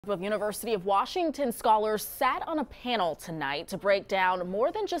Of University of Washington scholars sat on a panel tonight to break down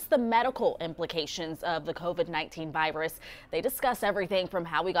more than just the medical implications of the COVID-19 virus. They discuss everything from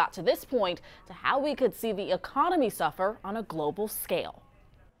how we got to this point to how we could see the economy suffer on a global scale.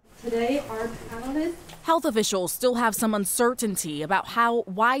 Today, our panelists. Health officials still have some uncertainty about how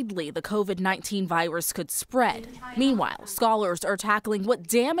widely the COVID-19 virus could spread. Meanwhile, scholars are tackling what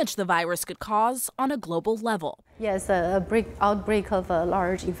damage the virus could cause on a global level. Yes, an outbreak of a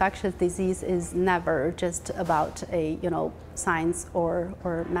large infectious disease is never just about science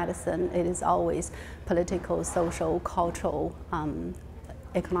or medicine. It is always political, social, cultural,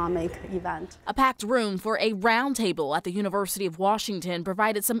 economic event. A packed room for a roundtable at the University of Washington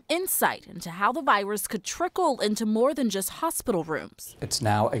provided some insight into how the virus could trickle into more than just hospital rooms. It's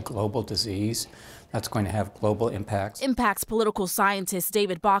now a global disease that's going to have global impacts. Impacts political scientist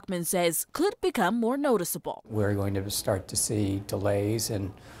David Bachman says could become more noticeable. We're going to start to see delays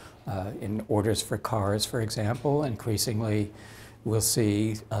in orders for cars, for example. Increasingly, we'll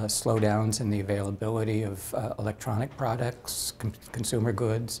see slowdowns in the availability of electronic products, consumer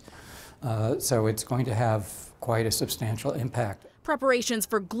goods. So it's going to have quite a substantial impact. Preparations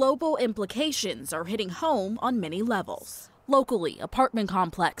for global implications are hitting home on many levels. Locally, apartment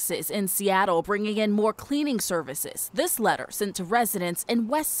complexes in Seattle bringing in more cleaning services. This letter sent to residents in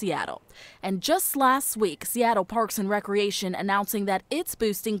West Seattle. And just last week, Seattle Parks and Recreation announcing that it's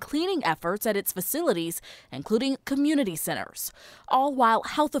boosting cleaning efforts at its facilities, including community centers. All while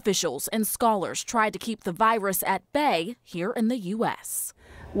health officials and scholars tried to keep the virus at bay here in the U.S.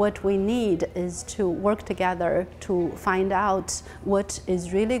 What we need is to work together to find out what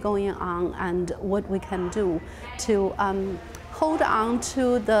is really going on and what we can do to hold on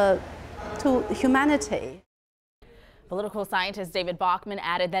to humanity. Political scientist David Bachman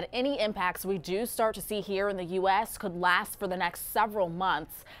added that any impacts we do start to see here in the U.S. could last for the next several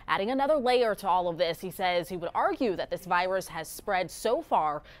months. Adding another layer to all of this, he says he would argue that this virus has spread so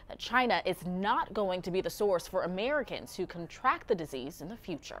far that China is not going to be the source for Americans who contract the disease in the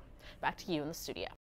future. Back to you in the studio.